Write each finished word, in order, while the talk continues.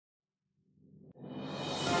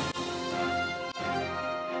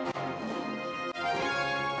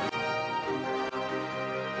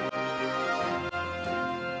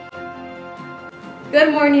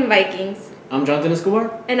Good morning, Vikings. I'm Jonathan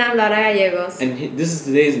Escobar. And I'm Laura Gallegos. And this is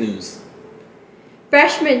today's news.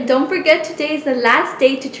 Freshmen, don't forget today is the last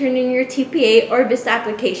day to turn in your TPA or VISTA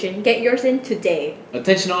application. Get yours in today.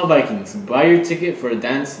 Attention all Vikings, buy your ticket for a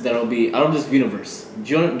dance that'll be out of this universe.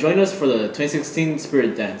 Join us for the 2016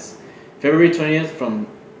 Spirit Dance, February 20th from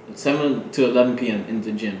 7 to 11 p.m. in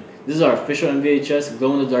the gym. This is our official MVHS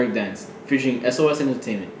glow-in-the-dark dance, featuring SOS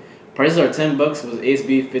Entertainment. Prices are $10 with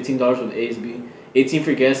ASB, $15 with ASB, 18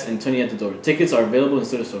 for guests, and 20 at the door. Tickets are available in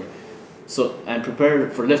Student Store. And prepare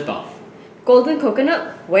for liftoff. Golden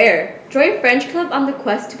Coconut? Where? Join French Club on the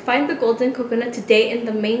quest to find the Golden Coconut today in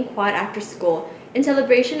the main quad after school. In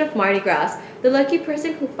celebration of Mardi Gras, the lucky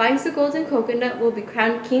person who finds the Golden Coconut will be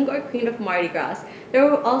crowned King or Queen of Mardi Gras. There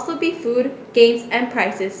will also be food, games, and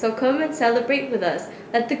prizes, so come and celebrate with us.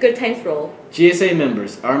 Let the good times roll. GSA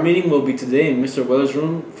members, our meeting will be today in Mr. Weller's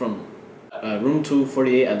room from room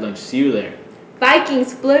 248 at lunch. See you there.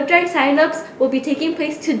 Vikings, blood drive sign-ups will be taking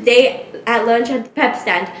place today at lunch at the PEP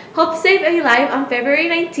stand. Help save a life on February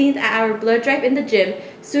 19th at our blood drive in the gym.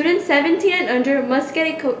 Students 17 and under must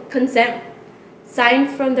get a consent signed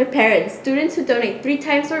from their parents. Students who donate 3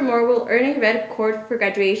 times or more will earn a red cord for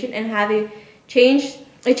graduation and have a chance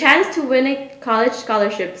to win a college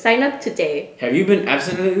scholarship. Sign up today. Have you been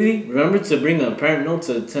absent lately? Remember to bring a parent note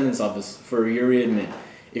to the attendance office for your readmit.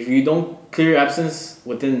 If you don't clear your absence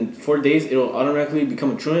within 4 days, it will automatically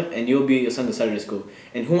become a truant and you'll be assigned to Saturday school.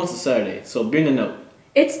 And who wants a Saturday? So bring a note.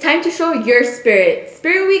 It's time to show your spirit.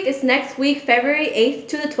 Spirit Week is next week, February 8th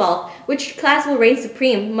to the 12th. Which class will reign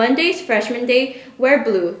supreme? Monday is Freshman Day, wear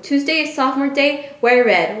blue. Tuesday is Sophomore Day, wear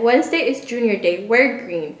red. Wednesday is Junior Day, wear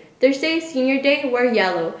green. Thursday is Senior Day, wear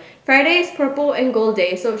yellow. Friday is Purple and Gold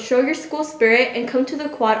Day, so show your school spirit and come to the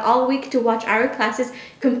quad all week to watch our classes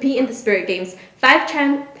compete in the Spirit Games. 5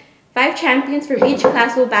 champions from each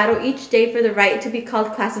class will battle each day for the right to be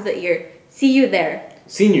called Class of the Year. See you there.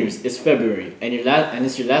 Seniors, it's February, and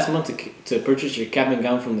it's your last month to purchase your cap and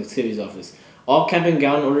gown from the activities office. All cap and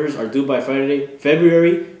gown orders are due by Friday,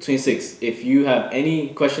 February 26th. If you have any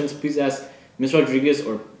questions, please ask Ms. Rodriguez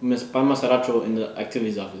or Ms. Palma Saracho in the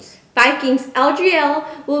activities office. Vikings,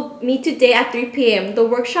 LGL will meet today at 3 p.m. The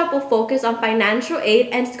workshop will focus on financial aid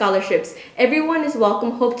and scholarships. Everyone is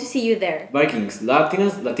welcome. Hope to see you there. Vikings,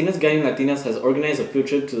 Latinas Guiding Latinas has organized a field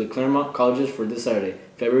trip to the Claremont Colleges for this Saturday,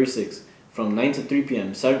 February 6th, from 9 to 3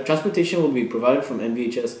 p.m. Transportation will be provided from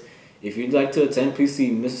MVHS. If you'd like to attend, please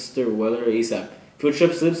see Mr. Weller ASAP. Field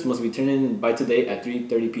trip slips must be turned in by today at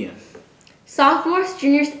 3:30 p.m. Sophomores,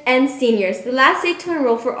 juniors, and seniors, the last day to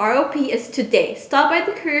enroll for ROP is today. Stop by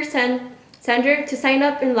the Career Center to sign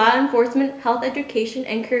up in law enforcement, health education,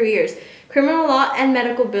 and careers, criminal law, and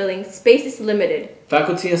medical billing. Space is limited.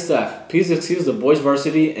 Faculty and staff, please excuse the boys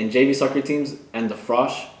varsity and JV soccer teams and the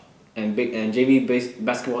Frosh and JV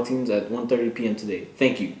basketball teams at 1:30 p.m. today.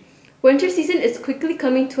 Thank you. Winter season is quickly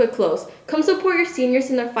coming to a close. Come support your seniors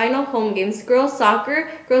in their final home games, girls soccer,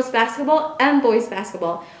 girls basketball, and boys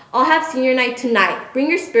basketball. I'll have senior night tonight. Bring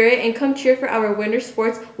your spirit and come cheer for our winter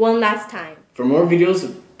sports one last time. For more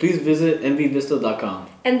videos, please visit mvvista.com.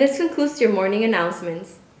 And this concludes your morning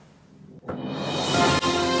announcements.